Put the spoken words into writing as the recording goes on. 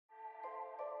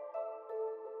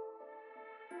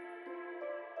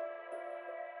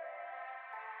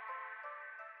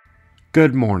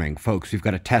Good morning, folks. We've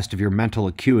got a test of your mental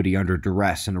acuity under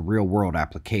duress in a real-world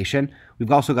application.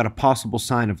 We've also got a possible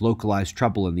sign of localized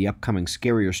trouble in the upcoming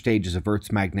scarier stages of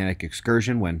Earth's magnetic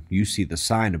excursion when you see the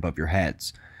sign above your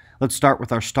heads. Let's start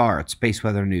with our star at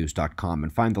spaceweathernews.com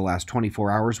and find the last 24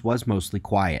 hours was mostly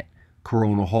quiet.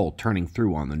 Coronal hole turning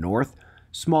through on the north.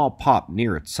 Small pop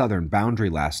near its southern boundary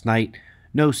last night.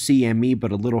 No CME,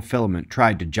 but a little filament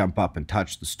tried to jump up and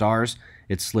touch the stars.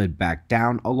 It slid back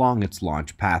down along its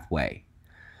launch pathway.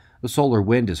 The solar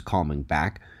wind is calming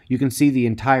back. You can see the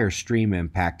entire stream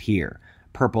impact here.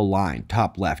 Purple line,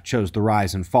 top left, shows the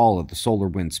rise and fall of the solar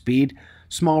wind speed.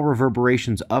 Small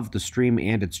reverberations of the stream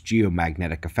and its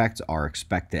geomagnetic effects are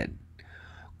expected.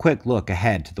 Quick look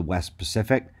ahead to the West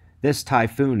Pacific. This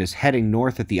typhoon is heading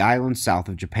north at the island south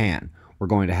of Japan. We're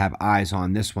going to have eyes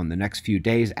on this one the next few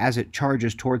days as it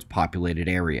charges towards populated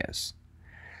areas.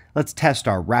 Let's test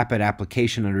our rapid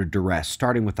application under duress,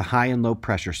 starting with the high and low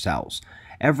pressure cells.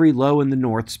 Every low in the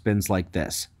north spins like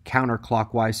this,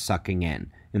 counterclockwise sucking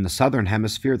in. In the southern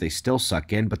hemisphere, they still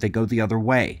suck in, but they go the other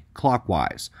way,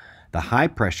 clockwise. The high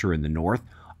pressure in the north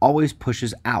always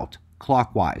pushes out,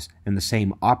 clockwise, and the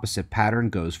same opposite pattern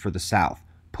goes for the south,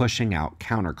 pushing out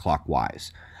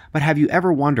counterclockwise. But have you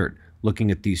ever wondered,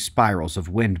 looking at these spirals of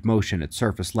wind motion at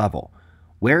surface level,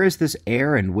 where is this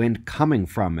air and wind coming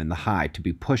from in the high to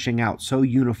be pushing out so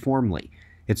uniformly?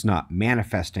 It's not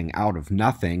manifesting out of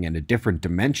nothing in a different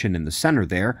dimension in the center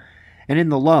there. And in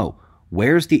the low,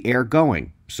 where's the air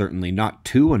going? Certainly not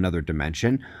to another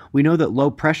dimension. We know that low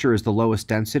pressure is the lowest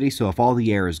density, so if all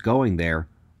the air is going there,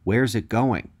 where's it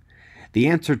going? The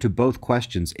answer to both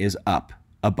questions is up,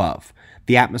 above.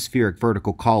 The atmospheric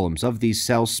vertical columns of these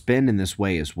cells spin in this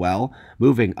way as well,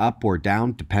 moving up or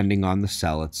down depending on the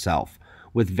cell itself.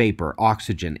 With vapor,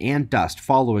 oxygen, and dust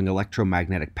following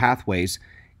electromagnetic pathways,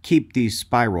 keep these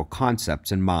spiral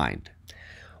concepts in mind.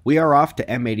 We are off to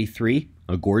M83,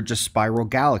 a gorgeous spiral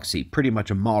galaxy, pretty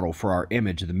much a model for our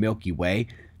image of the Milky Way,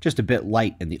 just a bit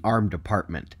light in the arm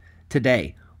department.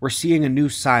 Today, we're seeing a new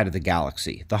side of the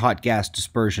galaxy, the hot gas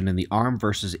dispersion in the arm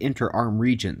versus inter-arm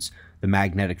regions, the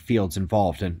magnetic fields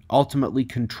involved in ultimately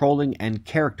controlling and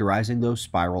characterizing those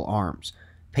spiral arms.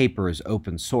 Paper is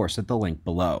open source at the link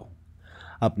below.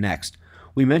 Up next,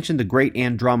 we mentioned the Great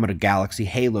Andromeda Galaxy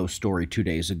Halo story 2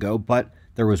 days ago, but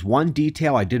there was one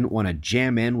detail I didn't want to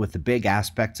jam in with the big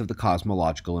aspects of the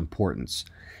cosmological importance.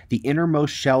 The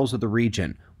innermost shells of the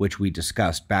region, which we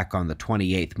discussed back on the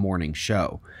 28th morning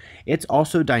show. It's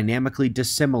also dynamically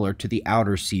dissimilar to the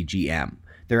outer CGM.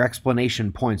 Their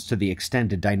explanation points to the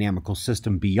extended dynamical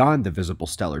system beyond the visible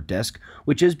stellar disk,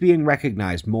 which is being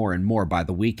recognized more and more by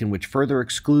the week and which further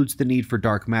excludes the need for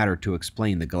dark matter to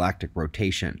explain the galactic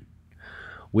rotation.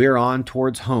 We're on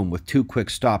towards home with 2 quick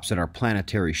stops at our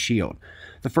planetary shield.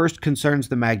 The first concerns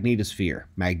the magnetosphere,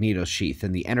 magnetosheath,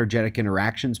 and the energetic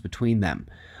interactions between them.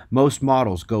 Most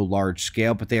models go large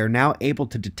scale, but they are now able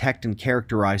to detect and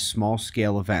characterize small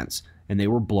scale events, and they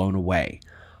were blown away.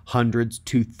 Hundreds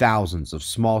to thousands of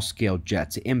small-scale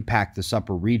jets impact this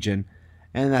upper region,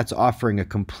 and that's offering a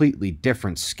completely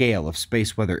different scale of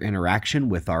space weather interaction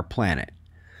with our planet.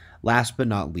 Last but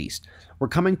not least, we're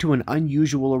coming to an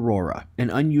unusual aurora, an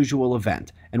unusual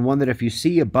event, and one that if you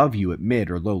see above you at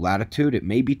mid or low latitude, it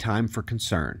may be time for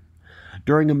concern.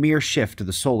 During a mere shift to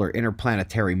the solar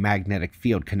interplanetary magnetic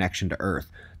field connection to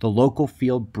Earth, the local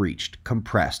field breached,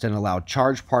 compressed, and allowed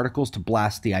charged particles to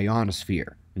blast the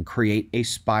ionosphere and create a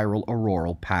spiral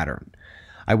auroral pattern.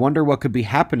 I wonder what could be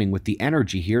happening with the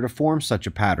energy here to form such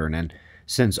a pattern, and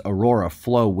since aurora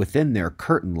flow within their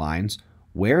curtain lines,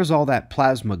 where's all that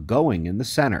plasma going in the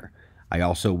center? I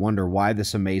also wonder why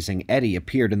this amazing eddy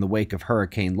appeared in the wake of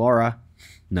Hurricane Laura.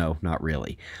 No, not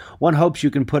really. One hopes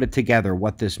you can put it together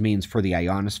what this means for the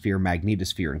ionosphere,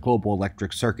 magnetosphere, and global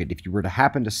electric circuit if you were to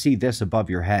happen to see this above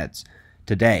your heads.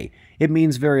 Today, it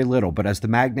means very little, but as the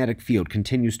magnetic field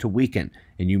continues to weaken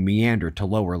and you meander to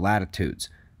lower latitudes,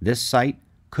 this sight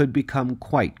could become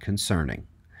quite concerning.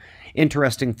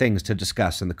 Interesting things to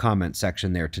discuss in the comment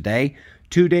section there today.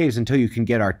 2 days until you can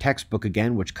get our textbook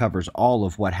again, which covers all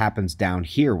of what happens down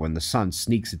here when the sun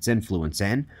sneaks its influence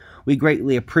in. We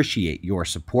greatly appreciate your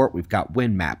support. We've got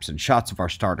wind maps and shots of our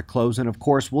star to close, and of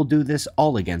course, we'll do this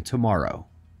all again tomorrow.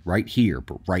 Right here,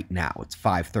 but right now, it's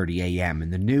 5:30 a.m.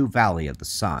 in the new Valley of the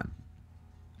Sun.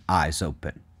 Eyes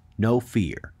open. No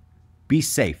fear. Be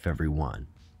safe, everyone.